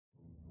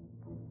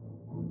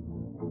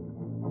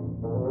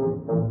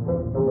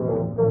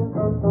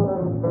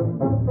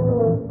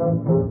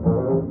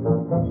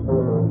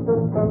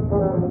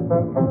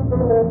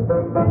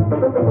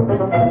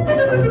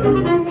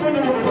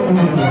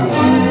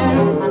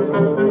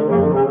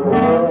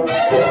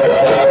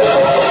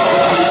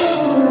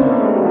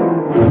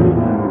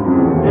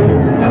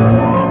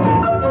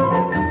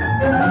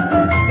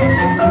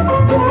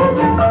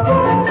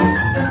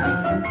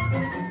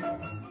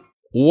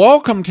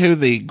Welcome to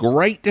the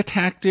Great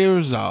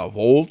Detectives of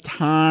Old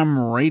Time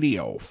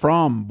Radio.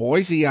 From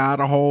Boise,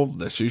 Idaho,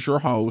 this is your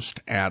host,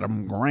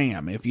 Adam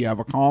Graham. If you have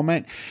a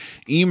comment,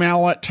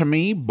 email it to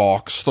me,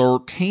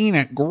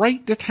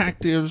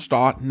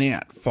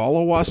 box13@greatdetectives.net.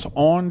 Follow us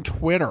on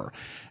Twitter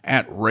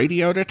at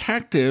Radio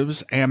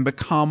Detectives and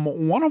become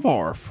one of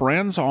our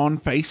friends on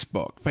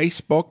Facebook,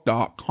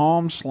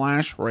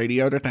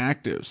 facebook.com/Radio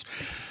Detectives.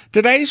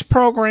 Today's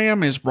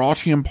program is brought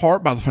to you in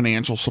part by the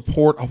financial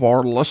support of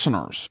our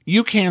listeners.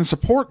 You can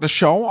support the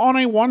show on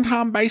a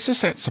one-time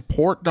basis at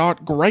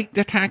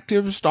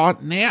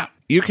support.greatdetectives.net.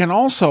 You can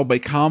also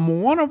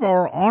become one of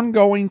our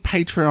ongoing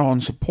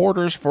Patreon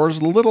supporters for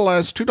as little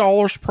as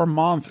 $2 per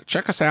month.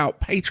 Check us out,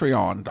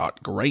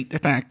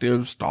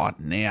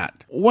 patreon.greatdetectives.net.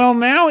 Well,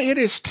 now it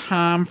is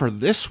time for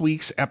this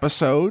week's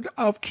episode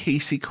of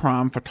Casey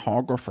Crime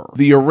Photographer.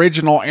 The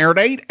original air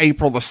date,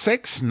 April the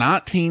 6th,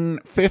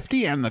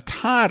 1950, and the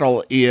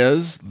title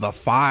is The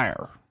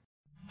Fire.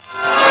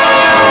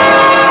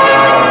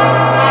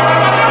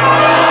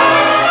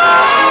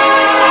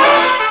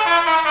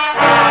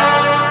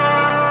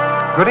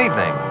 Good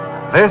evening.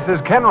 This is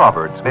Ken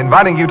Roberts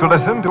inviting you to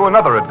listen to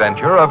another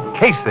adventure of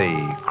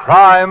Casey,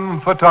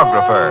 crime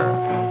photographer.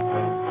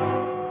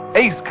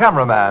 Ace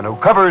cameraman who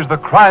covers the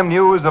crime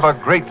news of a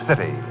great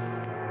city.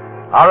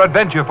 Our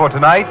adventure for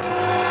tonight,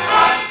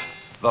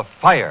 The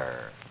Fire.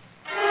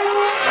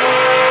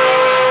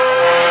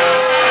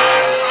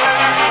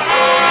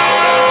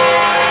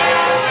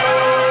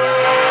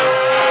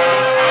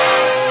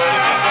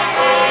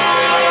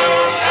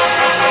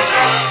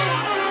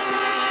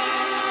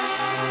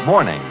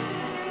 Morning.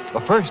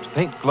 The first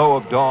faint glow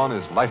of dawn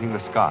is lighting the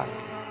sky.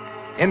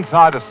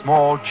 Inside a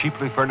small,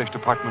 cheaply furnished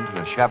apartment in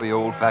a shabby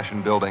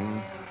old-fashioned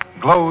building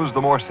glows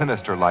the more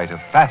sinister light of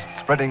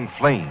fast-spreading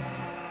flame.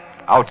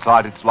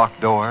 Outside its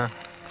locked door,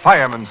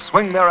 firemen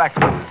swing their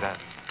axes at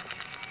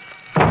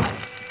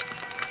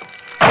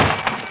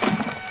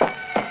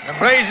The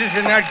blaze is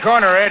in that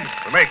corner, Ed.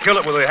 We may kill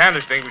it with a hand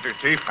extinguisher,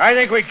 Chief. I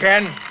think we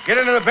can. Get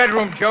into the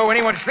bedroom, Joe.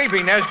 Anyone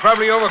sleeping there's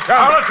probably overcome.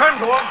 I'll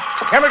attend to him.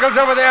 Chemicals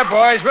over there,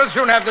 boys. We'll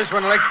soon have this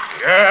one licked.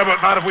 Yeah,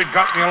 but not if we'd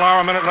gotten the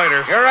alarm a minute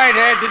later. You're right,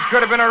 Ed. This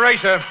could have been a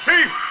racer.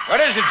 Chief! What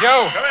is it,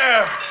 Joe? Come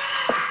here.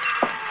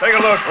 Take a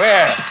look.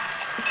 Where?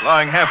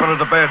 Lying half under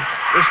the bed.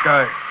 This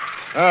guy.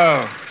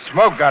 Oh,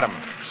 smoke got him.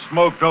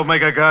 Smoke don't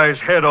make a guy's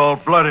head all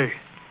bloody.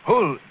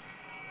 Who?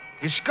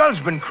 His skull's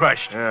been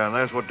crushed. Yeah, and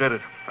that's what did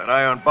it. That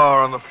iron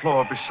bar on the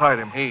floor beside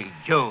him. Hey,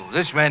 Joe,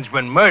 this man's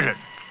been murdered.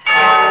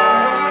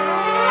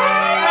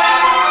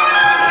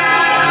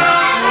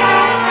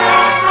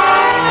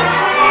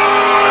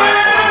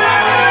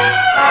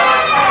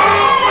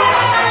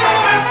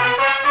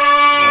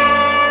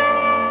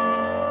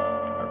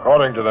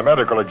 According to the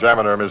medical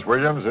examiner, Miss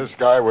Williams, this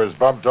guy was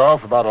bumped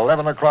off about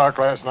 11 o'clock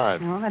last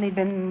night. Well, then he'd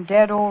been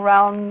dead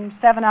around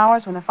 7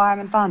 hours when the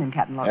firemen found him,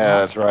 Captain Logan.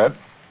 Yeah, that's right.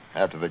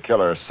 After the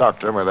killer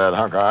socked him with that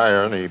hunk of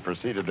iron, he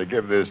proceeded to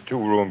give this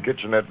two-room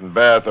kitchenette and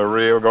bath a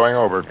real going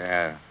over.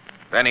 Yeah.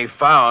 Then he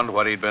found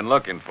what he'd been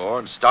looking for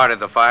and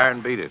started the fire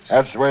and beat it.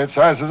 That's the way it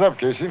sizes up,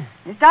 Casey.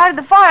 He started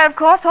the fire, of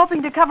course,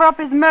 hoping to cover up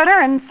his murder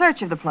in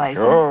search of the place.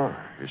 Sure.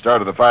 He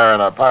started the fire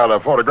in a pile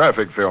of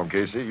photographic film,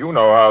 Casey. You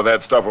know how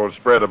that stuff will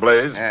spread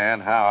ablaze. Yeah,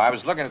 and how? I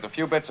was looking at the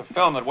few bits of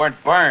film that weren't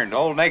burned,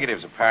 old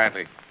negatives,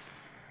 apparently.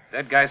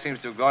 That guy seems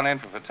to have gone in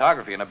for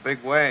photography in a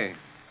big way.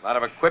 A lot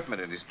of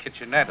equipment in his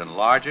kitchenette,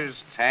 enlargers,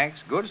 tanks,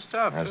 good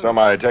stuff. So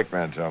my tech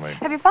man tell me.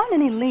 Have you found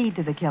any lead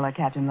to the killer,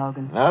 Captain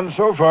Logan? None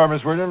so far,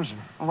 Miss Williams.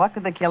 What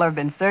could the killer have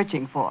been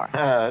searching for?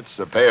 That's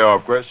a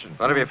payoff question.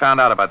 What have you found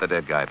out about the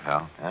dead guy,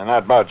 pal?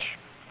 Not much.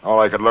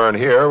 All I could learn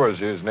here was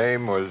his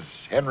name was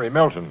Henry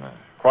Milton, a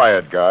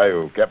quiet guy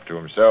who kept to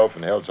himself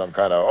and held some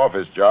kind of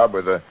office job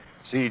with the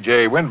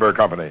C.J. Winber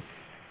Company.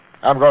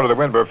 I'm going to the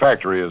Winber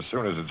factory as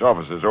soon as its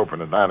offices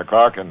open at 9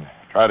 o'clock and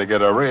try to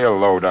get a real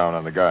lowdown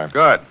on the guy.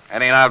 Good.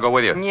 Eddie and I'll go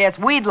with you. Yes,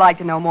 we'd like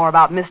to know more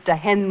about Mr.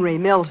 Henry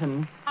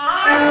Milton.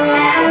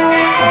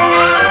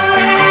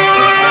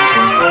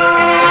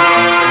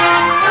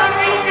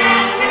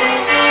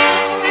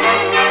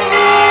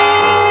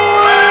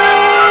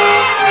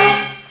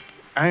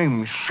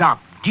 I'm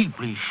shocked,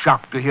 deeply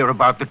shocked to hear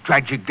about the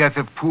tragic death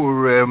of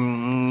poor,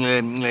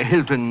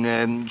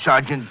 Hilton,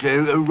 Sergeant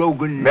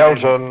Rogan.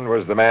 Milton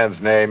was the man's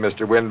name,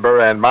 Mr. Winber,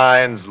 and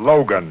mine's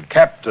Logan,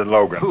 Captain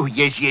Logan. Oh,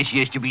 yes,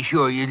 to be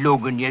sure,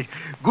 Logan, yes.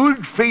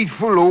 Good,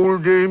 faithful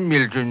old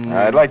Milton.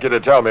 I'd like you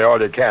to tell me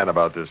all you can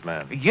about this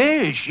man.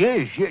 Yes.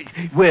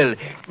 Well,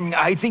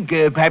 I think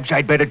perhaps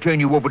I'd better turn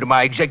you over to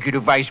my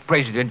executive vice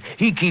president.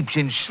 He keeps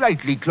in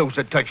slightly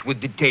closer touch with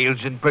details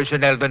and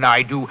personnel than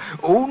I do.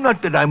 Oh,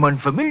 not that I'm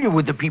unfamiliar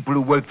with the people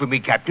who work for me,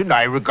 Captain.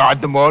 I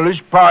regard them all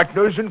as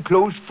partners and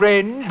close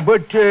friends,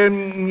 but,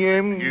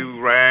 You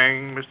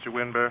rang, Mr.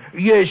 Winber?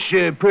 Yes,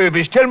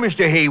 Purvis, tell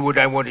Mr. Haywood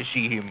I want to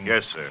see him.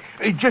 Yes, sir.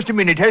 Just a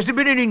minute. Has there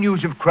been any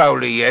news of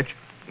Crowley yet?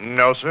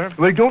 No, sir.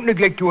 Well, don't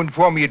neglect to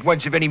inform me at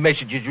once if any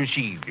message is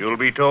received. You'll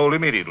be told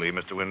immediately,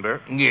 Mr.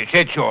 Winber. Yes,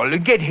 that's all.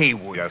 Get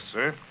Haywood. Yes,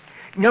 sir.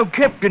 Now,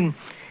 Captain,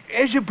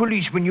 as a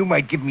policeman, you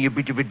might give me a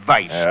bit of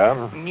advice.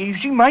 Yeah? You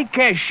see, my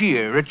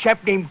cashier, a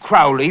chap named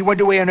Crowley,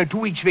 went away on a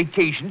 2-week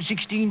vacation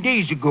 16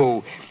 days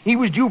ago. He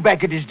was due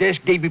back at his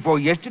desk day before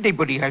yesterday,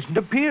 but he hasn't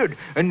appeared.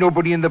 And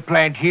nobody in the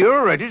plant here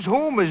or at his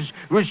home has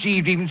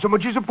received even so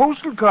much as a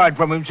postal card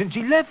from him since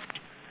he left.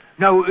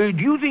 Now, do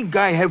you think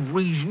I have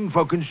reason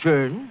for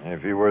concern?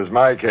 If he was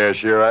my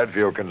cashier, I'd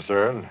feel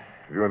concerned.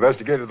 Have you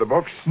investigated the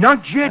books?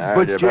 Not yet,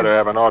 but... You better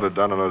have an audit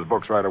done on those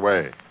books right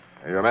away.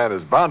 Your man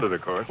is bonded,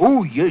 of course.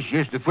 Oh,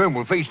 yes, the firm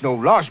will face no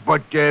loss,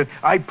 but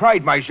I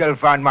pride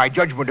myself on my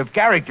judgment of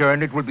character,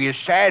 and it will be a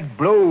sad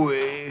blow.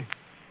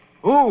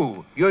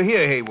 Oh, you're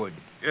here, Haywood.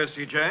 Yes,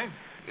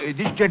 C.J.?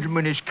 This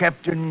gentleman is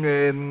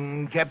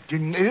Captain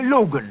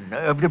Logan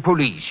of the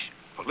police.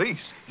 Police?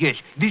 Yes,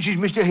 this is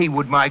Mr.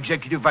 Haywood, my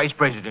executive vice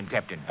president,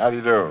 Captain. How do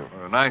you do?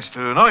 Nice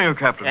to know you,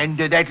 Captain. And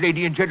that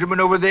lady and gentleman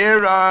over there,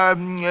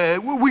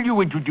 will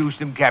you introduce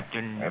them,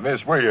 Captain?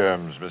 Miss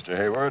Williams, Mr.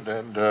 Hayward,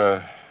 and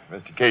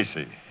Mr.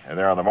 Casey.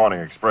 They're on the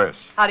Morning Express.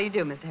 How do you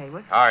do, Mr.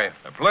 Haywood? How are you?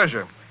 A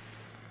pleasure.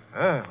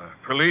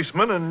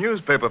 Policemen and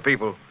newspaper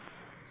people.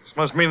 This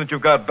must mean that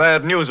you've got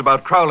bad news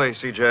about Crowley,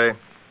 C.J.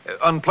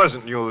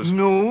 Unpleasant news.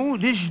 No,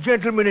 this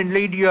gentleman and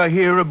lady are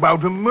here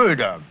about a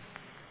murder.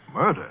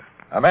 Murder?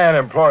 A man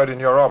employed in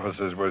your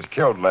offices was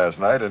killed last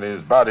night and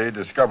his body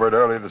discovered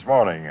early this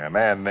morning. A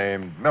man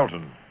named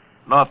Milton.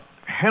 Not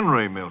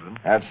Henry Milton.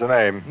 That's the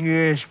name.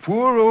 Yes,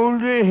 poor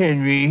old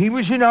Henry. He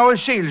was in our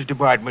sales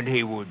department,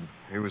 Haywood.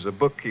 He was a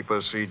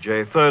bookkeeper,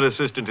 C.J., third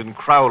assistant in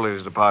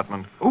Crowley's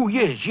department. Oh,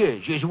 yes.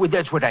 Well,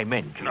 that's what I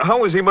meant. How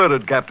was he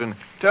murdered, Captain?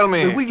 Tell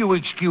me. Will you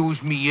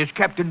excuse me, as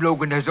Captain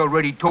Logan has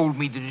already told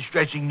me the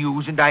distressing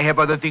news and I have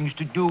other things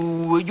to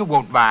do? You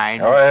won't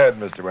mind. Go ahead,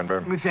 Mr.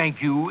 Winburn. Thank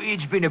you.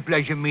 It's been a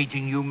pleasure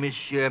meeting you, Miss...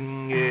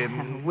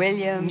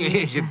 William.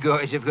 Yes, of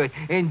course.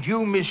 And you,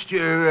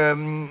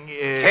 Mr...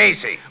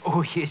 Casey.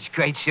 Oh, yes,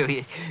 quite so,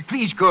 yes.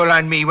 Please call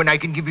on me when I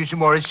can give you some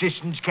more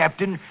assistance,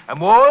 Captain.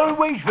 I'm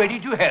always ready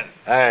to help.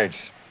 Thanks.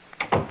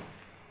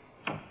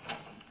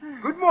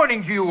 Good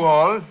morning to you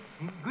all.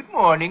 Good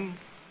morning.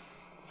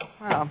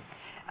 Well,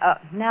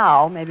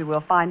 now maybe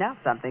we'll find out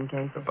something,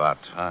 Casey. About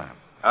time.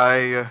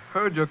 I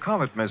heard your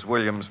comment, Miss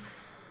Williams.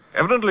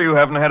 Evidently you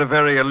haven't had a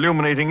very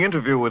illuminating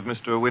interview with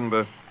Mr.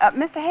 Winber.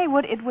 Mr.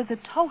 Haywood, it was a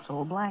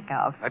total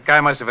blackout. That guy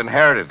must have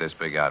inherited this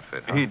big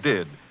outfit. Huh? He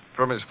did,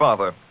 from his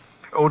father.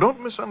 Oh,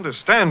 don't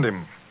misunderstand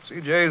him.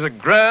 C.J. is a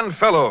grand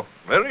fellow,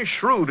 very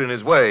shrewd in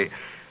his way.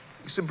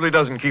 He simply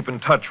doesn't keep in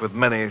touch with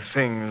many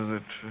things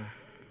that...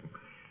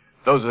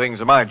 Those things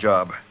are my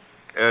job.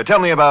 Tell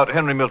me about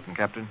Henry Milton,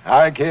 Captain.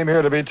 I came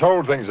here to be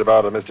told things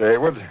about him, Mr.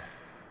 Hayward.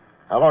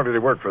 How long did he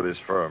work for this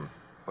firm?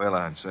 Well,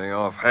 I'd say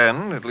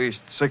offhand, at least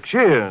 6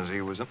 years.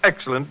 He was an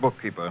excellent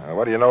bookkeeper.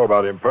 What do you know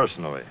about him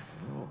personally?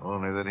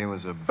 Only that he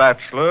was a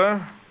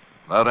bachelor,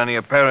 without any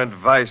apparent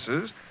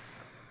vices.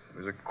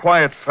 He was a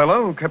quiet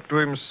fellow who kept to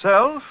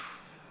himself.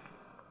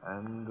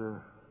 And,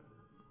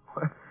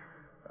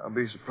 I'll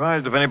be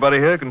surprised if anybody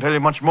here can tell you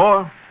much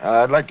more.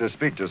 I'd like to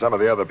speak to some of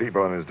the other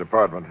people in his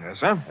department. Yes,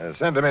 sir?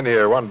 Send them in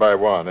here one by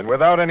one, and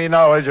without any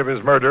knowledge of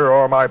his murder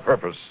or my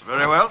purpose.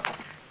 Very well.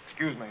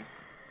 Excuse me.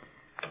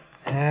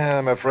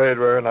 I'm afraid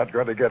we're not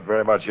going to get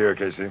very much here,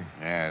 Casey.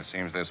 Yeah, it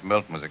seems this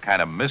Milton was a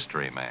kind of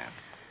mystery man.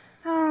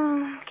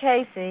 Oh,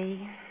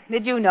 Casey,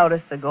 did you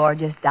notice the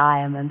gorgeous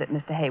diamond that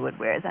Mr. Haywood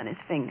wears on his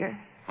finger?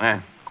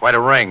 Quite a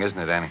ring, isn't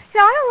it, Annie?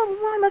 Yeah,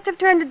 I must have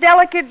turned a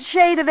delicate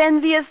shade of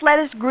envious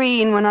lettuce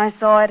green when I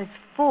saw it. It's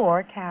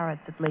 4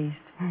 carats at least.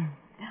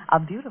 A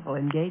beautiful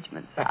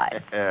engagement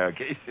size. Yeah,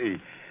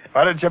 Casey,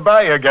 why don't you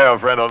buy your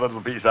girlfriend a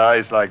little piece of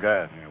ice like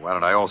that? Yeah, why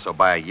don't I also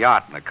buy a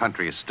yacht and a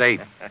country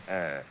estate?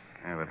 Yeah,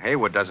 but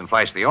Haywood doesn't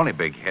flash the only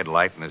big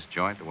headlight in this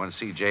joint. The one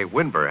C.J.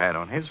 Winber had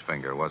on his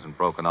finger wasn't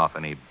broken off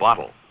any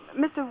bottle.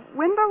 Mr.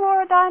 Winber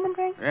wore a diamond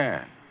ring?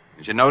 Yeah.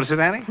 Did you notice it,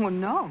 Annie? Well,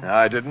 no.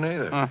 I didn't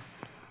either. Huh.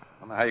 I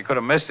don't know how you could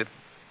have missed it.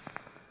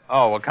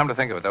 Oh, well, come to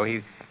think of it, though,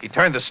 he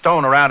turned the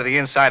stone around to the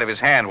inside of his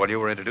hand while you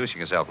were introducing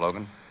yourself,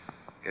 Logan.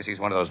 Guess he's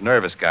one of those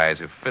nervous guys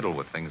who fiddle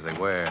with things they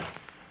wear.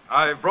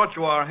 I've brought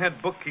you our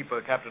head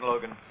bookkeeper, Captain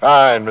Logan.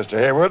 Fine, Mr.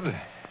 Hayward.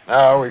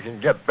 Now we can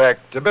get back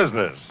to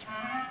business.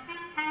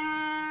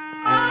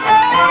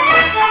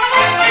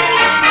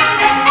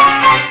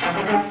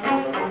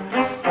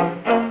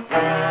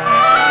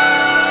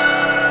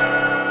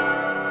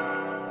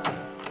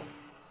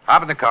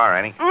 Hop in the car,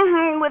 Annie.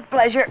 Mm-hmm, with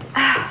pleasure.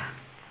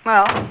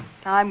 Well,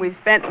 time we've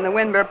spent in the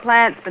Winber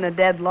plant's been a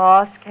dead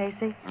loss,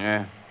 Casey.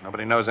 Yeah,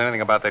 nobody knows anything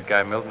about that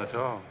guy Milton at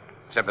all.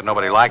 Except that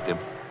nobody liked him.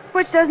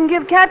 Which doesn't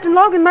give Captain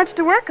Logan much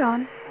to work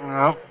on.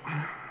 No.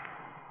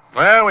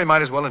 Well, we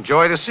might as well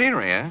enjoy the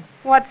scenery, eh?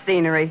 What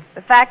scenery?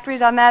 The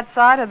factories on that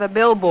side or the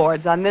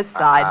billboards on this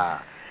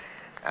side?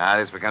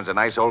 This becomes a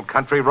nice old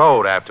country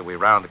road after we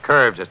round the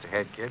curve just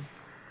ahead, kid.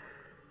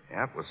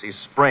 Yep, we'll see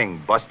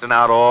spring busting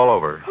out all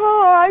over.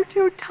 Oh, I'm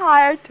too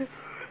tired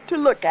to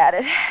look at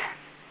it.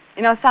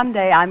 You know,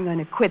 someday I'm going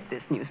to quit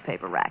this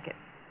newspaper racket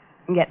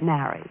and get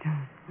married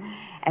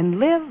and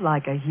live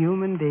like a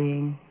human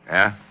being.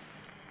 Yeah?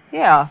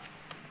 Yeah.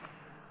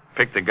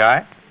 Pick the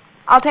guy?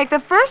 I'll take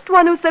the first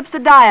one who slips a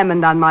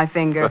diamond on my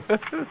finger.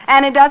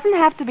 And it doesn't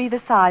have to be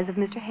the size of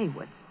Mr.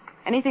 Haywood.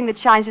 Anything that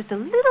shines just a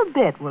little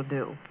bit will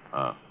do.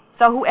 Oh.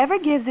 So whoever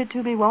gives it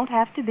to me won't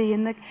have to be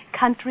in the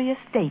country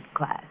estate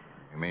class.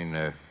 You mean,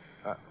 that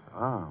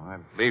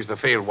leaves the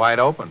field wide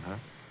open, huh?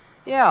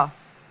 Yeah.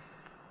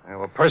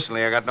 Well,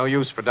 personally, I got no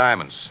use for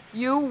diamonds.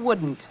 You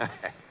wouldn't.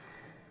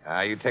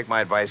 You take my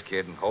advice,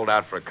 kid, and hold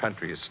out for a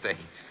country estate.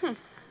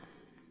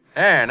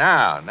 There,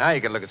 now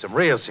you can look at some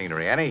real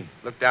scenery, Annie.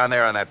 Look down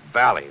there on that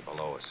valley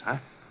below us, huh?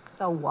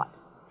 So what?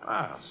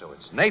 Ah, so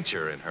it's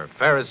nature in her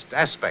fairest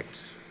aspect.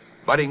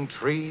 Budding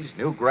trees,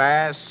 new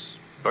grass,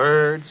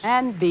 birds.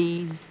 And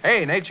bees.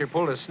 Hey, nature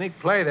pulled a sneak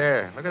play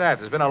there. Look at that.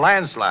 There's been a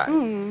landslide.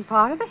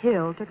 Part of the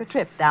hill took a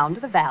trip down to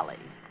the valley.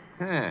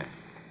 Huh.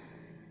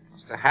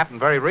 Must have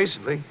happened very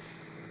recently.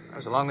 I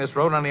was along this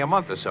road only a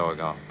month or so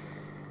ago.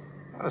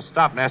 I ought to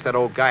stop and ask that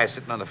old guy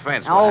sitting on the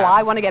fence. Oh,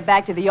 I want to get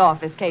back to the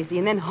office, Casey,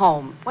 and then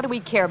home. What do we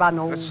care about an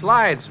old... The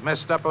slides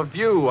messed up a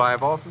view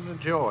I've often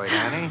enjoyed,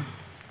 Annie.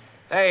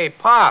 Hey,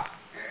 Pop.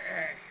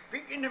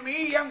 Speaking to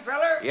me, young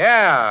feller?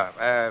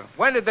 Yeah.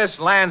 When did this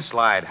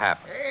landslide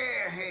happen?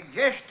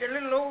 Just a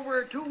little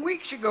over 2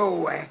 weeks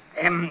ago.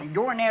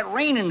 During that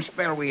raining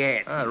spell we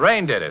had.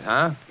 Rain did it,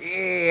 huh?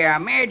 Yeah, I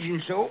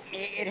imagine so.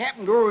 It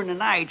happened during the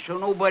night, so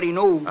nobody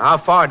knows.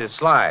 How far did it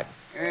slide?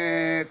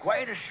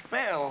 Quite a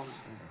spell.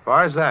 As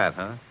far as that,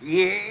 huh?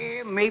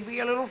 Yeah,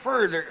 maybe a little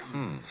further.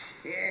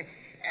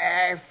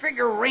 I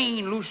figure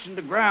rain loosened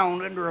the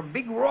ground under a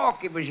big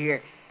rock it was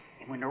here.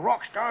 And when the rock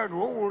started to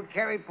roll, it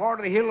carried part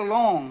of the hill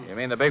along. You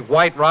mean the big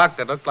white rock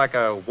that looked like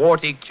a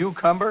warty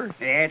cucumber?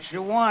 That's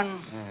the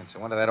one. Yeah, it's a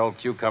wonder that old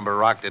cucumber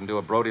rock didn't do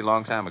a Brody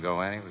long time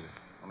ago, Annie. It was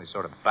only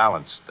sort of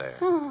balanced there.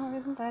 Oh,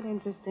 isn't that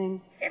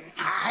interesting?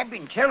 I've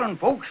been telling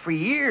folks for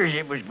years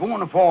it was going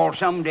to fall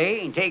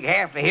someday and take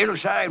half the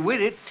hillside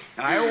with it.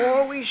 I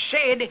always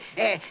said,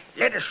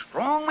 let a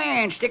strong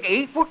man stick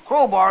a 8-foot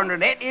crowbar under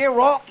that there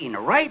rock in the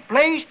right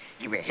place,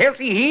 give a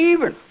healthy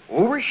heave, and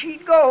over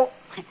she'd go.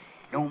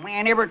 No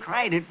man ever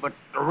tried it, but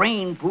the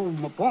rain proved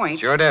my point.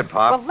 Sure did,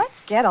 Pop. Well, let's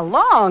get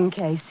along,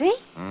 Casey.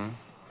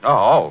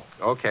 Oh,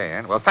 okay,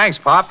 Annie. Well, thanks,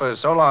 Pop.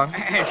 So long.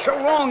 So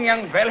long,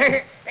 young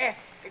fella.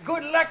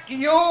 Good luck to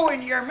you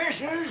and your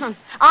missus.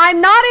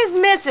 I'm not his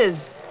missus.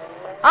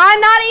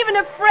 I'm not even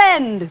a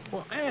friend.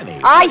 Well,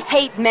 Annie. I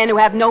hate men who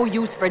have no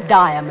use for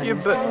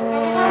diamonds.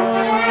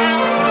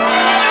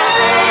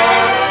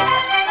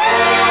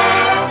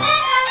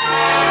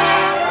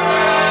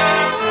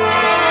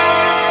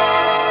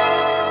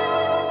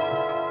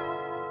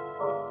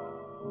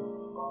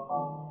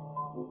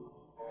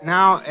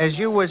 Now, as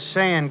you was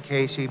saying,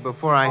 Casey,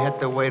 before I had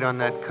to wait on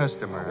that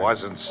customer.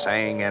 Wasn't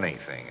saying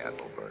anything,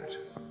 Ethelbert.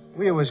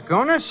 Well, you was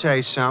gonna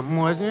say something,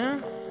 wasn't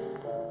you?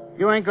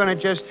 You ain't gonna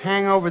just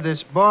hang over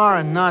this bar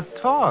and not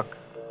talk.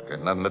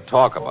 Got nothing to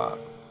talk about.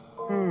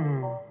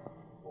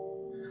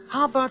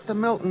 How about the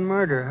Milton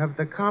murder? Have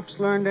the cops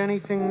learned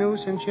anything new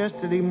since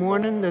yesterday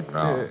morning that...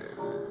 No.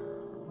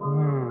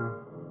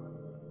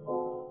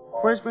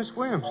 Where's Miss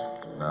Williams?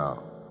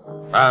 No.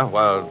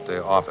 Well,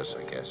 the office,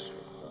 I guess.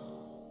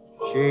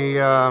 She,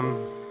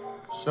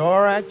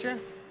 sore at you?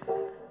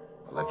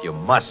 Well, if you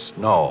must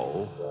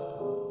know,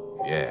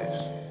 yes.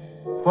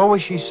 What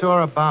was she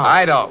sore about?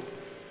 I don't.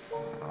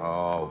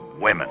 Oh,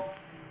 women.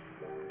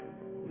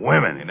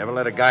 Women. You never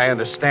let a guy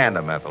understand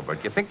them,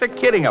 Ethelbert. You think they're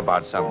kidding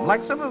about something,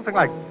 like something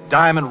like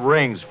diamond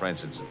rings, for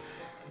instance.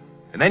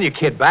 And then you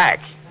kid back.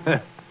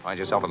 Find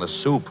yourself in the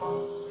soup.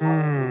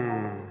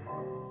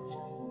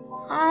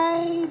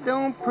 I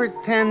don't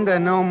pretend to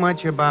know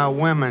much about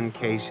women,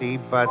 Casey,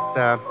 but,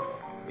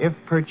 if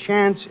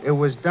perchance it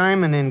was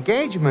diamond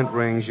engagement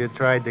rings you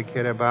tried to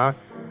kid about,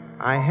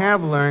 I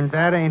have learned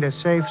that ain't a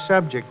safe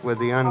subject with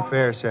the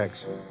unfair sex.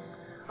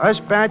 Us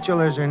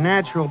bachelors are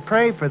natural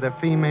prey for the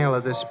female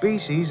of the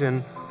species,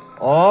 and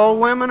all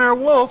women are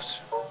wolves.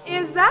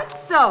 Is that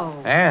so?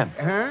 Anne.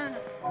 Huh?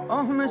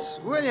 Oh, Miss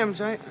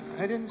Williams, I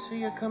didn't see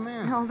you come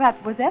in. Oh,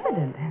 that was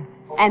evident.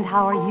 And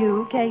how are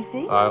you,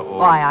 Casey?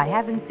 Why, I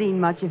haven't seen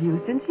much of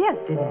you since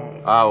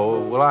yesterday.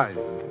 Well, I've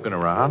been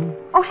around.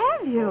 Oh,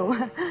 have you?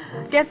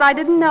 Guess I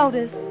didn't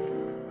notice.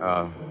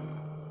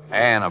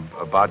 Anne,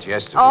 about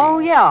yesterday. Oh,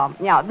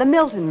 yeah, the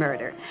Milton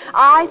murder.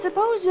 I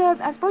suppose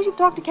you've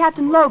talked to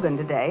Captain Logan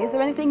today. Is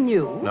there anything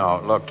new?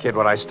 No, look, kid,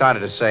 what I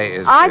started to say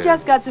is... I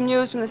just got some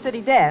news from the city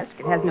desk.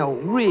 It has no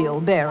real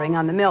bearing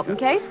on the Milton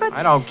case, but...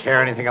 I don't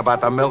care anything about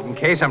the Milton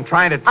case. I'm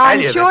trying to tell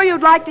you I'm sure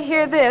you'd like to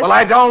hear this. Well,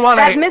 I don't want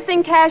to... That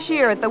missing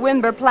cashier at the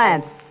Winber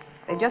plant.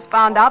 They just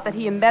found out that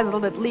he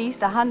embezzled at least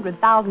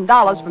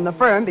 $100,000 from the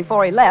firm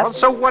before he left. Well,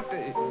 so what...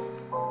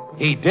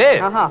 He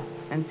did? Uh-huh.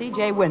 And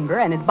C.J. Winber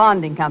and his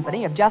bonding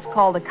company have just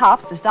called the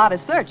cops to start a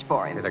search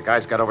for him. The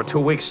guy's got over 2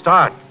 weeks'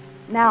 start.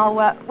 Now,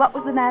 what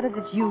was the matter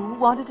that you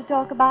wanted to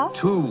talk about?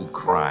 2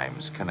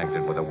 crimes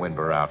connected with the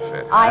Winber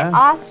outfit. I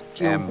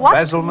asked you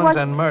Embezzlement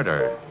and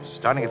murder.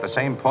 Starting at the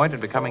same point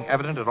and becoming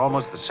evident at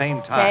almost the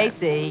same time.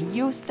 Casey,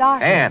 you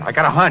started. And I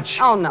got a hunch.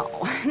 Oh, no.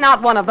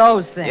 Not one of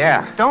those things.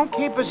 Yeah. Don't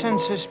keep us in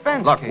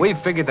suspense, Look, Casey. we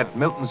figured that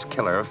Milton's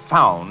killer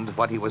found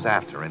what he was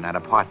after in that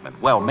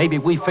apartment. Well, maybe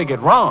we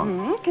figured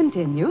wrong.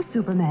 Continue,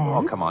 Superman.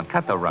 Oh, come on.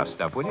 Cut the rough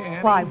stuff, will you,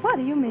 Annie? Why, what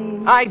do you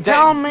mean?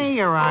 Tell me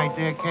your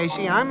idea,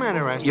 Casey. I'm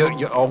interested.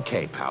 You're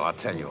okay, pal. I'll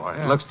tell you.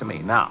 It looks to me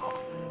now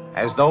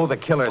as though the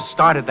killer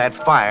started that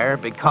fire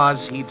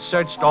because he'd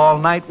searched all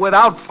night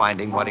without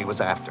finding what he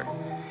was after.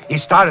 He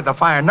started the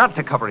fire not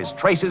to cover his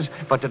traces,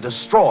 but to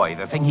destroy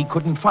the thing he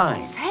couldn't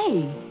find.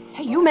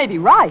 Hey, you may be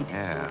right.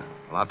 Yeah.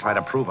 Well, I'll try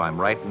to prove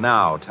I'm right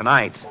now,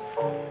 tonight.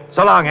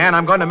 So long, Ann.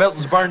 I'm going to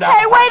Milton's burned out.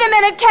 Hey, wait a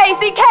minute,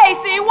 Casey.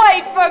 Casey,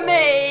 wait for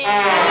me.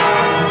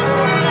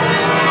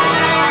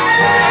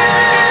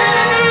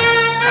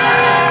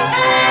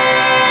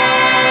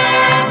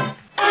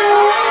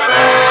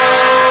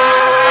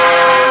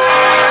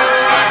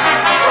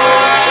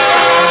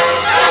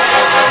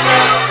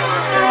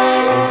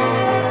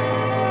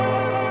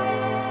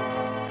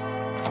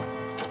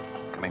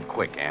 Come in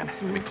quick, Ann.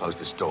 Let me close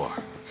this door.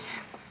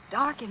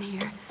 Dark in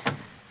here.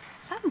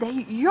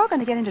 Someday you're going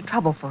to get into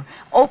trouble for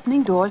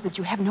opening doors that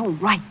you have no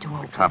right to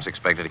open. Cops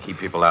expected to keep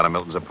people out of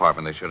Milton's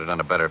apartment. They should have done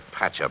a better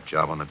patch-up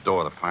job on the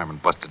door the fireman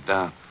busted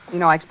down. You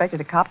know, I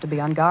expected a cop to be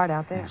on guard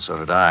out there. So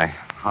did I.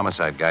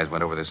 Homicide guys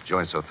went over this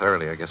joint so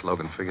thoroughly, I guess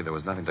Logan figured there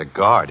was nothing to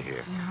guard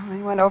here. Yeah,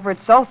 they went over it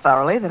so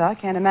thoroughly that I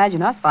can't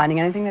imagine us finding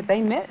anything that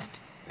they missed.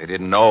 They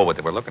didn't know what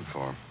they were looking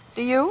for.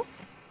 Do you?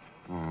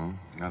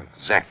 Not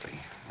exactly.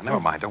 Well, never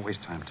mind. Don't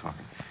waste time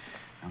talking.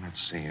 Now, let's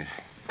see.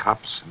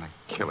 Cops and the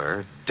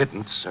killer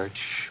didn't search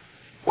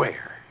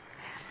where?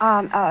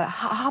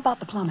 How about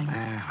the plumbing?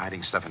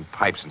 Hiding stuff in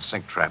pipes and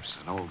sink traps.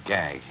 An old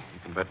gag. You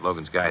can bet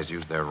Logan's guys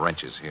used their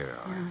wrenches here.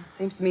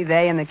 Seems to me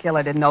they and the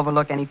killer didn't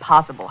overlook any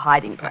possible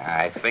hiding place.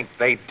 I think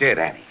they did,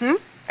 Annie.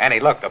 Annie,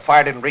 look, the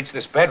fire didn't reach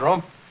this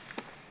bedroom.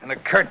 And the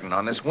curtain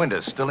on this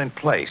window's still in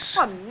place.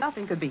 Well,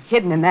 nothing could be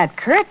hidden in that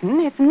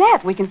curtain. It's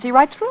net. We can see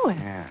right through it.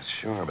 Yeah,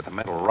 sure, but the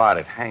metal rod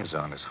it hangs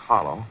on is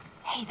hollow.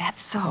 Hey, that's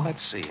so. Well,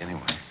 let's see,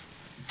 anyway.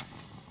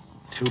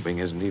 Tubing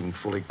isn't even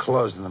fully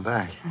closed in the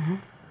back.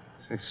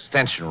 It's an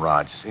extension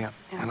rod, see?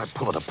 And I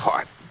pull it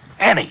apart.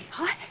 Annie!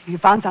 What? You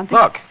found something?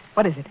 Look.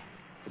 What is it?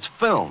 It's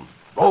film.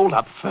 Rolled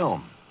up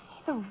film.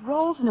 The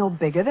roll's no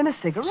bigger than a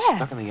cigarette.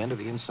 Stuck in the end of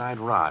the inside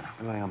rod.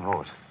 Where do I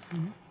unroll it?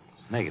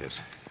 It's negatives.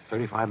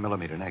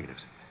 35-millimeter negatives.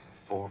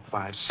 4,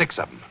 5, 6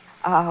 of them.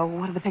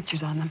 What are the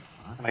pictures on them?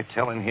 How can I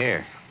tell in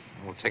here?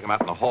 We'll take them out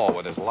in the hall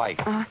where there's light.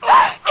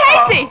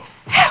 Casey!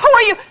 Who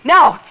are you?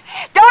 No!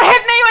 Don't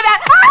hit me with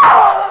that!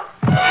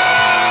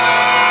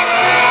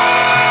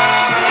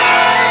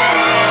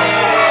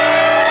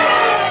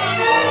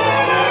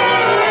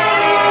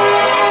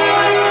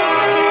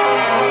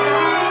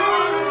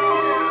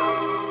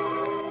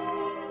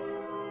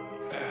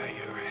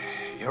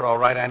 You're all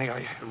right, Annie? Are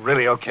you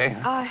really okay?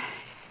 Huh?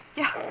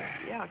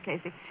 Yeah,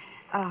 Casey.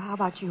 How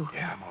about you?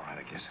 Yeah, I'm all right,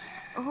 I guess.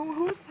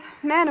 Who's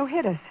the man who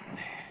hit us?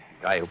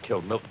 The guy who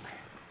killed Milton.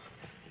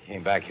 He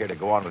came back here to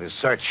go on with his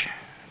search.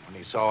 When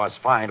he saw us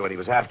find what he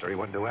was after, he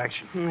went into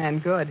action.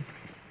 And good.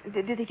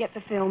 Did he get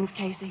the films,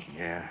 Casey?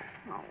 Yeah.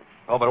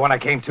 Oh, but when I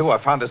came to, I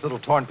found this little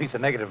torn piece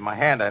of negative in my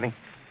hand, Annie.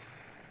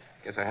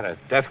 Guess I had a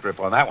death grip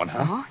on that one,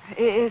 huh? Oh,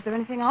 is there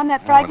anything on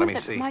that fragment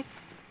let me see. might...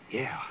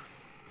 Yeah,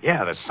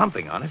 there's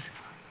something on it.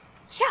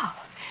 Yeah.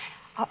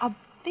 A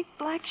big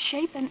black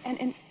shape, and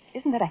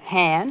isn't that a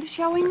hand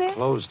showing there? A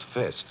closed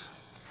fist.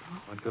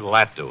 What good will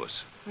that do us?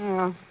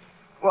 Yeah.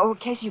 Well,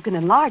 Casey, you can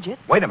enlarge it.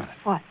 Wait a minute.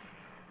 What?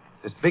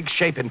 This big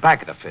shape in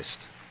back of the fist.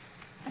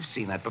 I've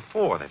seen that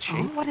before, that shape.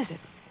 Oh, what is it?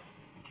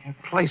 I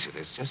can't place it.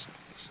 It's just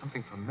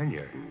something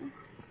familiar.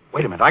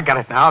 Wait a minute. I got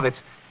it now. That's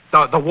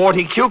the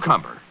warty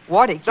cucumber.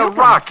 Warty cucumber?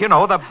 The rock,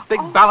 the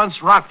big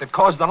balanced rock that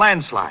caused the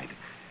landslide.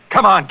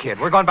 Come on, kid.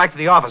 We're going back to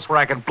the office where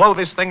I can blow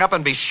this thing up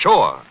and be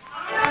sure.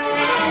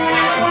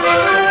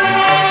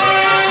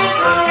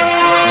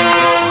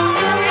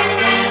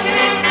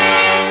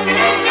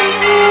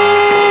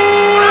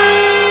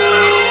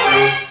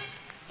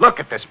 Look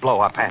at this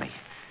blow-up, Annie.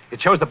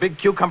 It shows the big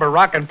cucumber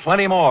rock and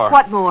plenty more.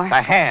 What more?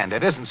 The hand.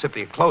 It isn't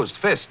simply a closed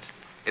fist.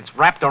 It's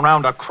wrapped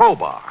around a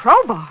crowbar.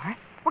 Crowbar?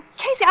 Well,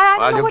 Casey, I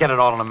Well, don't know you'll get it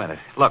all in a minute.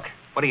 Look,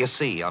 what do you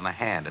see on the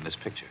hand in this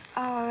picture?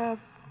 A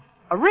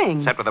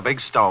ring. Set with a big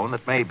stone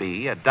that may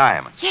be a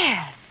diamond.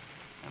 Yes.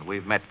 And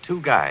we've met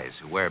 2 guys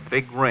who wear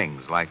big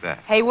rings like that.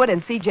 Haywood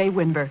and C.J.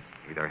 Winber.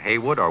 Either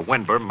Haywood or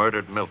Winber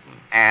murdered Milton.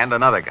 And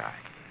another guy.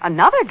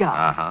 Another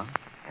guy? Uh-huh.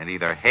 And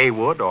either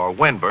Haywood or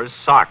Winber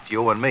socked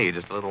you and me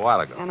just a little while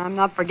ago. And I'm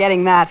not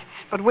forgetting that.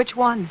 But which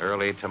one?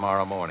 Early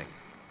tomorrow morning.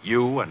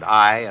 You and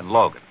I and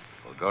Logan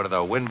will go to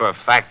the Winber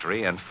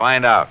factory and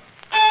find out.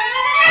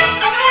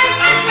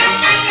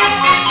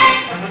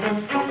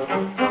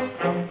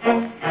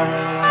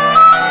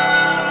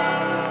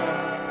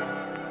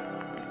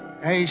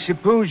 Hey, I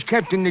suppose,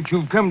 Captain, that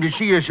you've come to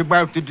see us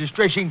about the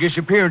distressing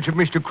disappearance of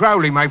Mr.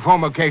 Crowley, my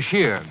former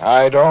cashier.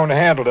 I don't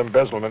handle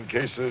embezzlement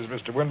cases,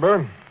 Mr.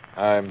 Winburn.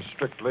 I'm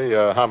strictly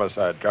a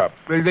homicide cop.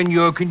 Well, then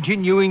you're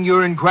continuing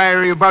your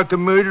inquiry about the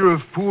murder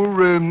of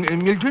poor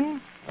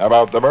Milton?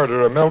 About the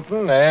murder of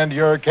Milton and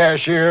your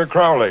cashier,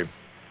 Crowley.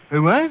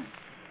 What?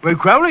 Well,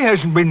 Crowley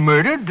hasn't been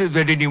murdered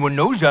that anyone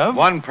knows of.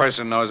 One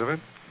person knows of it.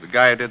 The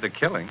guy who did the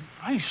killing.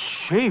 I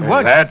say,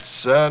 what? That's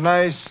a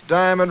nice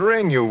diamond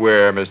ring you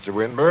wear, Mr.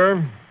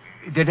 Winburn.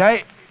 Did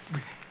I...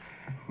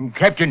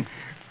 Captain,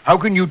 how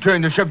can you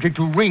turn the subject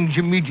to rings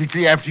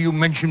immediately after you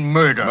mention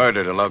murder?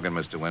 Murder to Logan,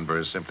 Mr.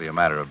 Winburn, is simply a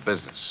matter of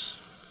business.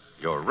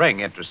 Your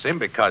ring interests him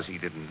because he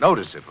didn't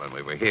notice it when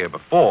we were here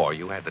before.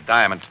 You had the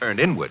diamond turned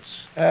inwards.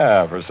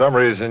 Yeah, for some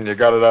reason you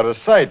got it out of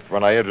sight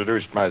when I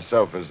introduced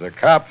myself as a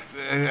cop.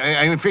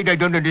 I'm afraid I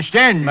don't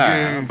understand.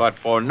 But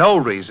for no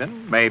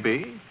reason,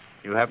 maybe,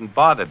 you haven't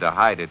bothered to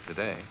hide it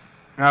today.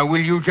 Now, will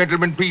you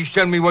gentlemen please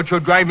tell me what you're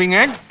driving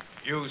at?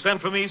 You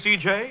sent for me,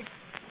 C.J.?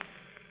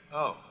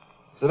 Oh,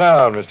 Sit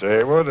down, Mr.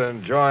 Haywood,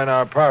 and join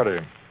our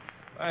party.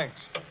 thanks.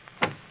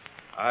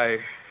 I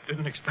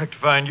didn't expect to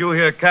find you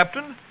here,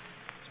 Captain.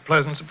 It's a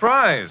pleasant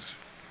surprise.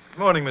 Good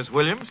morning, Miss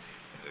Williams.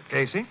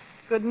 Casey?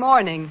 Good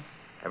morning.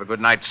 Have a good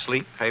night's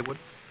sleep, Haywood?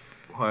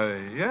 Why,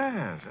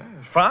 yes.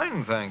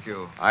 Fine, thank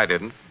you. I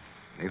didn't.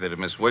 Neither did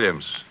Miss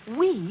Williams.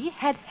 We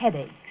had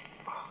headaches.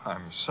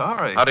 I'm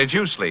sorry. How did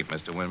you sleep,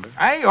 Mr. Winburn?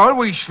 I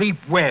always sleep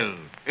well.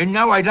 And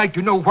now I'd like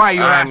to know why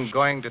you're... I'm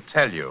going to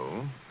tell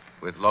you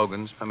with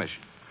Logan's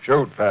permission.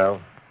 Shoot,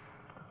 pal.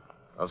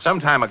 Well, some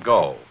time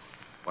ago,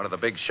 one of the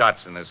big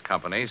shots in this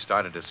company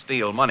started to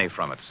steal money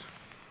from it.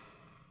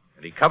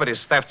 And he covered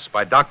his thefts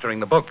by doctoring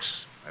the books.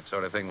 That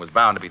sort of thing was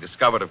bound to be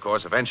discovered, of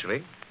course,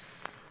 eventually.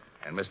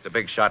 And Mr.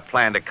 Big Shot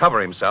planned to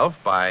cover himself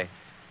by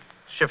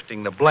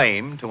shifting the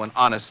blame to an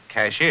honest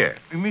cashier.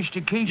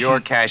 Mr. Casey... Your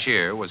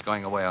cashier was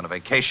going away on a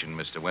vacation,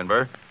 Mr.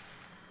 Winburn.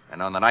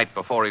 And on the night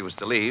before he was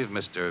to leave,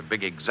 Mr.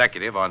 Big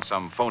Executive, on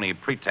some phony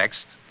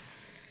pretext,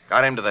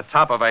 got him to the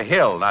top of a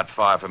hill not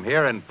far from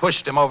here and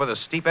pushed him over the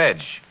steep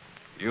edge.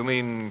 You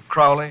mean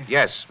Crowley?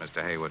 Yes,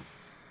 Mr. Haywood.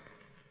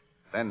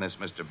 Then this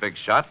Mr. Big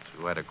Shot,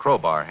 who had a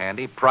crowbar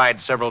handy,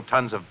 pried several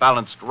tons of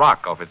balanced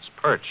rock off its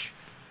perch,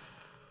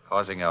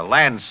 causing a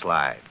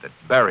landslide that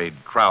buried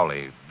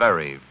Crowley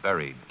very,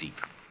 very deep.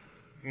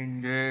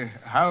 And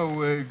how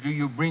do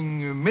you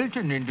bring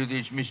Milton into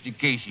this, Mr.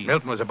 Casey?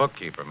 Milton was a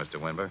bookkeeper,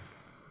 Mr. Winburn.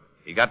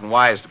 He'd gotten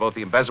wise to both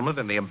the embezzlement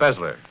and the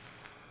embezzler.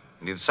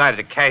 And he decided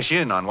to cash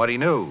in on what he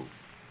knew.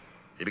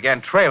 He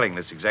began trailing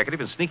this executive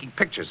and sneaking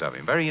pictures of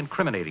him, very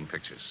incriminating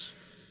pictures.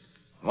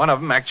 One of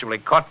them actually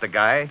caught the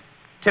guy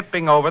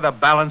tipping over the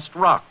balanced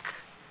rock.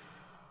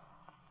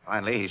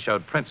 Finally, he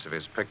showed prints of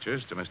his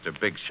pictures to Mr.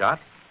 Big Shot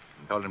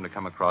and told him to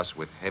come across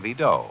with heavy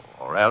dough,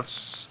 or else...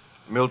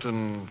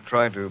 Milton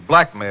tried to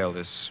blackmail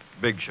this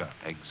Big Shot.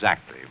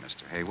 Exactly,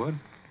 Mr. Haywood.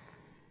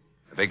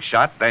 The Big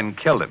Shot then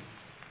killed him,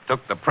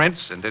 took the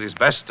prints, and did his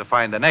best to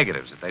find the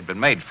negatives that they'd been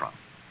made from.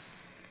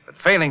 But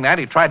failing that,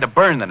 he tried to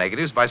burn the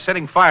negatives by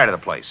setting fire to the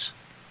place.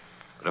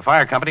 But a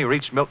fire company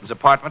reached Milton's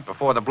apartment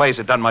before the blaze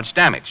had done much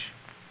damage.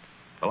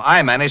 Well,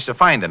 I managed to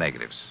find the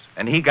negatives,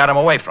 and he got them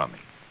away from me.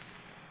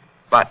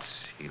 But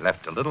he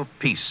left a little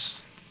piece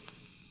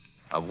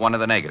of one of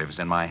the negatives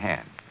in my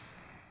hand.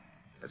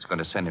 That's going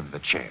to send him to the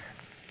chair.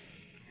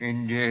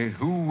 And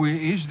who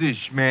is this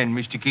man,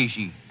 Mr.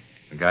 Casey?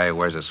 The guy who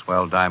wears a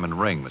swell diamond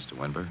ring, Mr.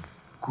 Winburn.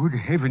 Good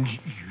heavens,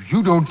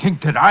 you don't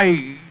think that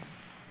I...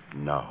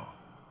 No.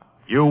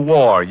 You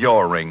wore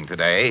your ring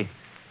today.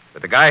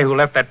 But the guy who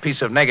left that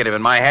piece of negative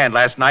in my hand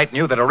last night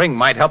knew that a ring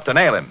might help to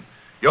nail him.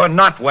 You're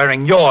not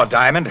wearing your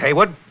diamond,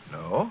 Haywood.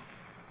 No.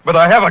 But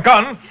I have a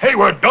gun.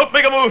 Haywood, don't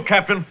make a move,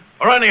 Captain.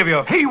 Or any of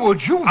you. Haywood,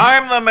 you...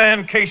 I'm the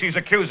man Casey's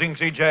accusing,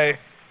 C.J.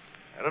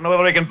 I don't know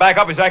whether he can back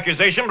up his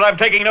accusation, but I'm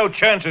taking no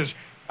chances.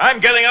 I'm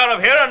getting out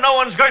of here, and no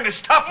one's going to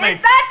stop me.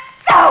 Is that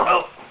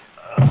so?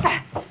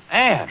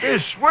 Anne.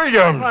 Miss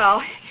Williams!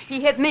 Well,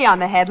 he hit me on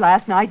the head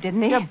last night,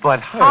 didn't he? Yeah,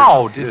 but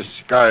how did... This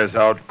guy's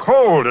out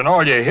cold, and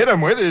all you hit him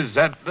with is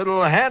that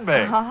little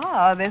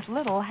handbag. This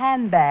little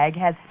handbag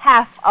has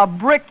half a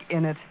brick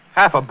in it.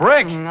 Half a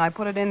brick? I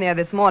put it in there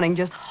this morning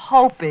just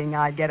hoping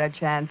I'd get a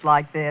chance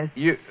like this.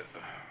 You...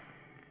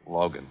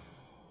 Logan,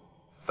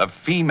 the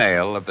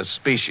female of the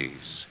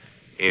species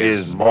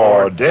is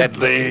more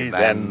deadly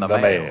than the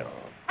male.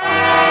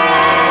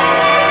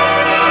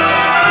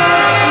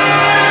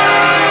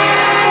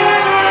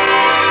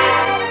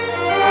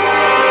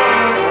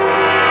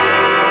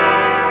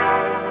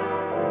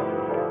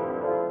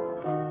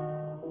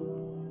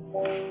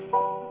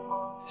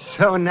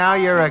 So now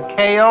you're a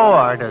KO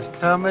artist,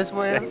 huh, Miss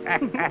Williams?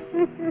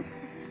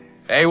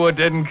 Haywood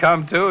didn't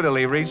come to till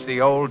he reached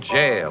the old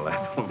jail.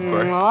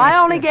 Well, I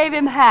only gave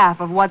him half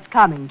of what's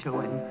coming to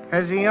him.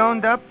 Has he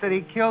owned up that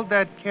he killed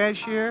that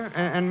cashier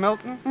and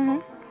Milton? Mm-hmm.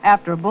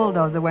 After a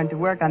bulldozer went to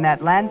work on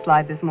that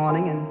landslide this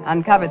morning and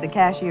uncovered the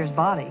cashier's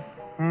body.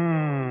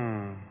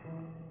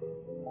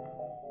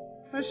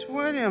 Miss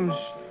Williams,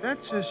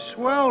 that's a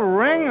swell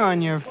ring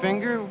on your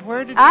finger.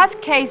 Where did Ask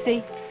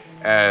Casey.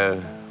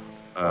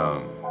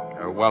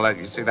 Well,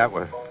 you see,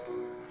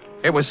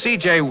 it was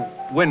C.J.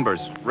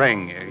 Winber's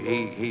ring.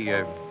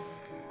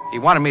 He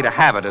wanted me to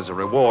have it as a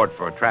reward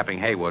for trapping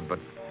Haywood, but,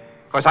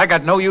 of course, I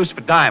got no use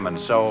for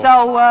diamonds, so...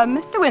 So,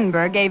 Mr.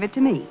 Winber gave it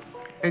to me.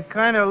 It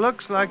kind of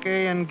looks like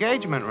a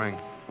engagement ring.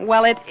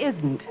 Well, it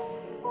isn't.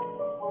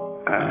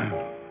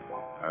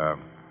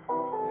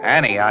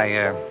 Annie,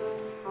 I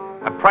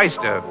priced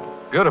a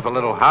beautiful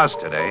little house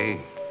today,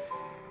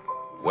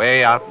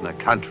 way out in the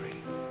country.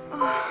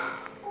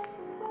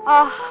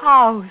 A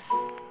house.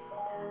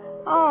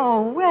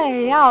 Oh,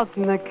 way out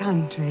in the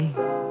country.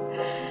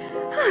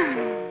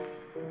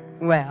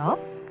 Well?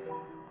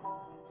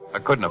 I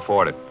couldn't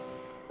afford it.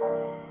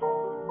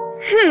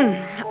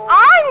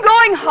 I'm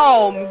going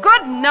home.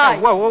 Good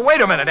night. Oh, whoa,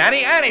 wait a minute,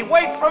 Annie. Annie,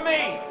 wait for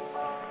me.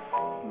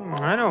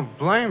 I don't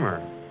blame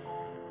her.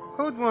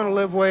 Who'd want to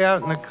live way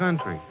out in the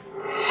country?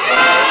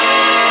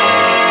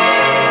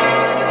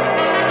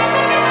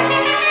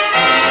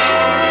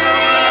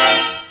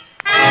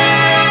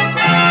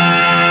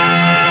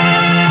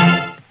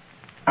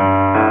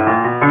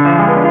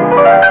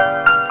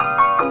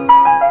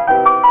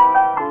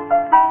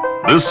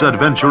 This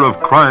adventure of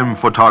crime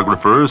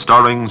photographer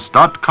starring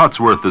Stott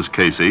Cotsworth as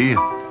Casey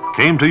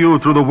came to you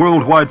through the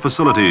worldwide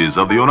facilities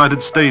of the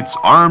United States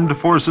Armed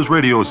Forces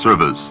Radio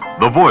Service,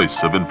 the voice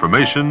of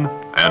information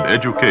and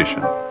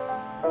education.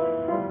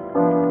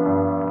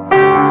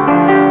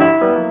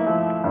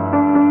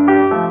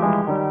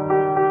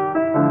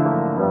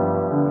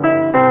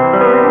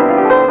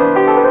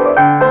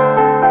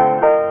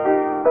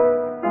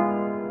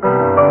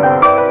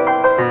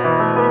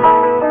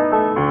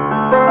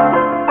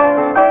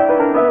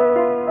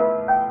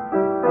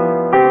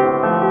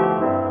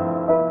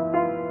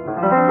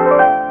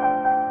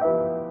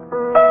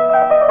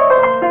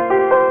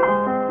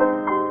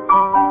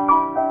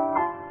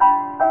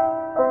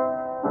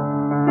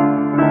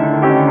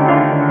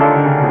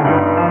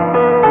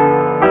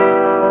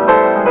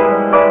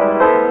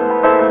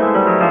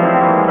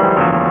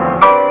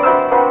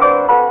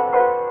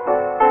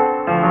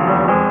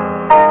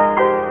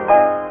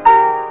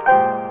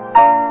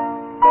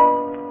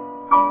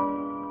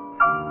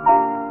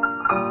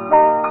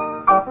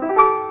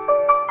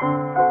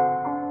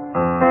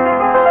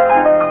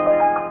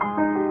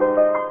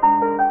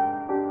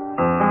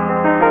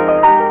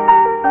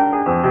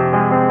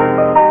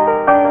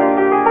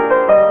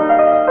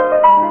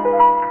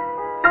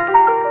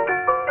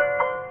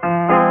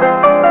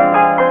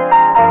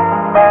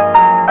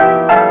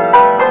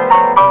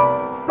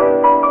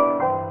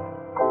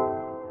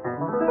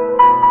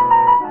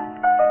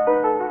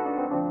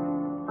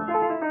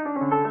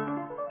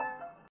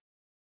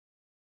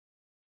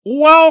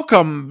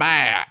 Welcome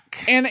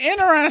back. An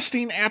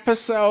interesting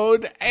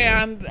episode,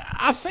 and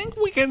I think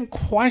we can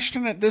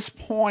question at this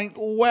point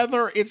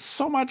whether it's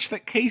so much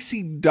that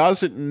Casey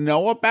doesn't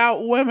know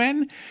about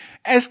women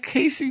as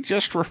Casey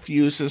just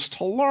refuses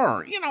to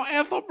learn. You know,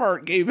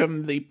 Ethelbert gave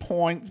him the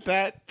point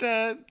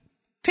that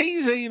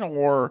teasing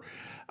or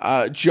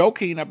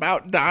joking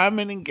about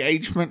diamond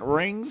engagement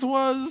rings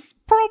was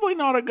probably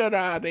not a good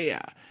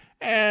idea.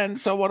 And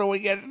so what do we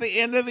get at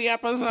the end of the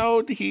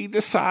episode? He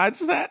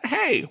decides that,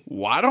 hey,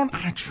 why don't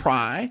I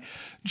try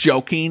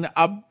joking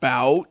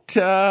about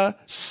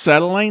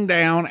settling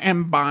down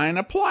and buying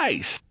a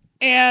place?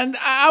 And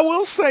I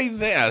will say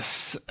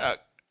this,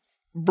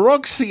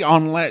 Brooksy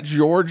on Let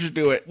George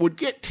Do It would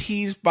get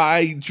teased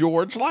by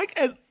George like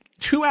at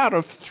 2 out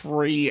of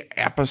 3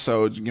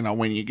 episodes, you know,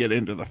 when you get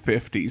into the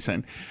 50s,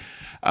 and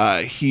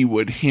he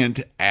would hint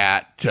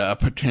at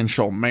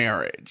potential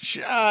marriage.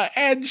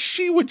 And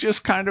she would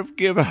just kind of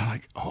give a,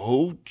 like,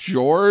 oh,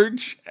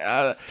 George.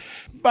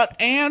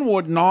 But Anne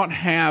would not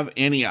have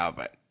any of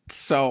it.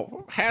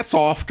 So hats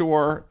off to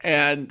her.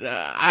 And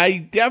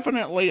I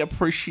definitely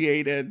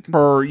appreciated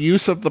her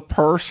use of the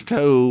purse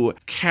to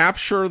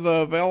capture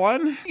the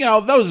villain. You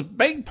know, those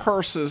big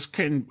purses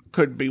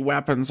could be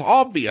weapons,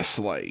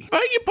 obviously.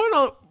 But you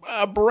put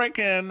a brick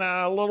in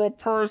a little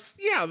purse,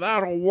 yeah,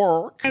 that'll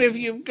work. And if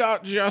you've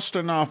got just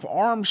enough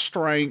arm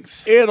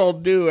strength, it'll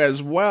do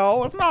as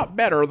well, if not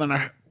better, than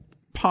a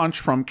punch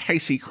from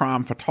Casey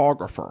Crime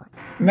Photographer.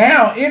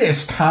 Now it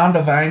is time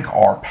to thank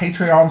our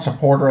Patreon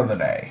supporter of the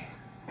day.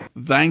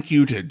 Thank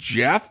you to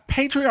Jeff,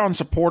 Patreon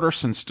supporter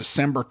since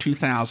December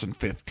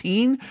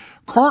 2015,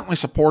 currently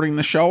supporting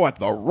the show at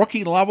the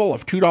rookie level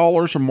of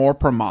 $2 or more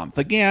per month.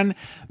 Again,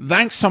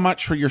 thanks so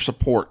much for your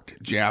support,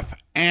 Jeff.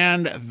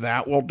 And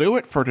that will do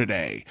it for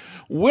today.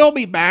 We'll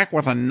be back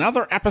with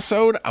another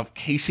episode of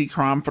Casey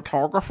Crime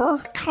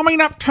Photographer.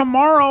 Coming up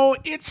tomorrow,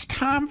 it's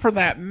time for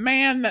that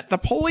man that the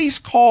police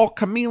call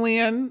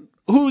Chameleon,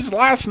 whose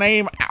last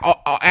name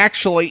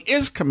actually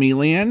is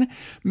Chameleon,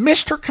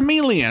 Mr.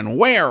 Chameleon.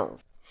 Where?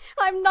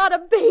 I'm not a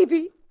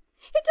baby.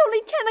 It's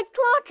only 10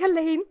 o'clock,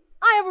 Helene.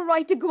 I have a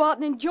right to go out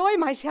and enjoy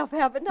myself,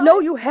 haven't I? No,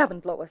 you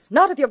haven't, Lois.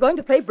 Not if you're going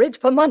to play bridge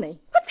for money.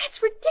 But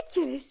that's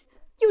ridiculous.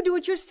 You do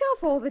it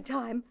yourself all the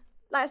time.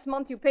 Last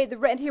month you paid the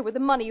rent here with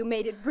the money you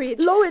made at bridge.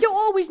 Lois... You're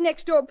always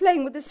next door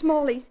playing with the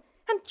smallies.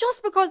 And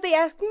just because they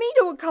asked me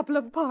to a couple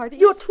of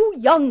parties. You're too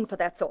young for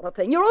that sort of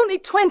thing. You're only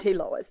 20,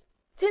 Lois.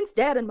 Since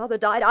Dad and Mother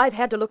died, I've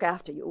had to look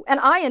after you, and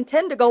I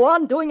intend to go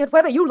on doing it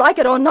whether you like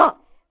it or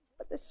not.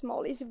 But the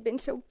Smalleys have been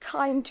so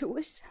kind to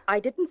us. I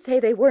didn't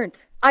say they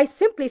weren't. I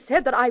simply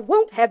said that I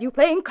won't have you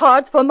playing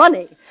cards for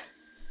money.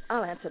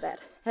 I'll answer that.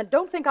 And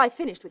don't think I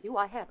finished with you.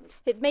 I haven't.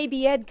 It may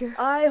be Edgar.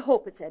 I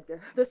hope it's Edgar.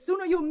 The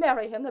sooner you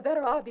marry him, the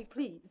better I'll be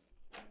pleased.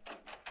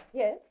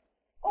 Yes?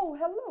 Oh,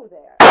 hello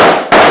there.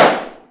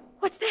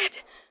 What's that?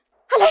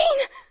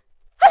 Elaine!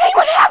 Elaine,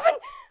 what happened?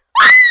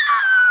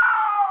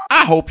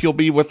 I hope you'll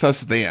be with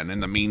us then. In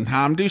the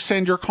meantime, do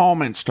send your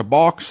comments to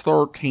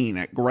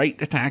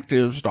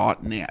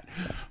box13@greatdetectives.net.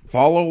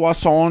 Follow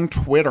us on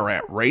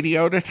Twitter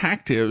 @Radio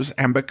Detectives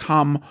and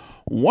become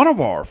one of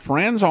our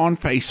friends on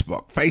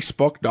Facebook,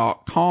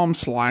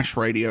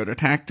 facebook.com/Radio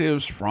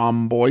Detectives.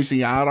 From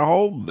Boise,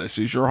 Idaho, this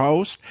is your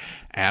host,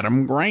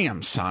 Adam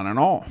Graham, signing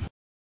off.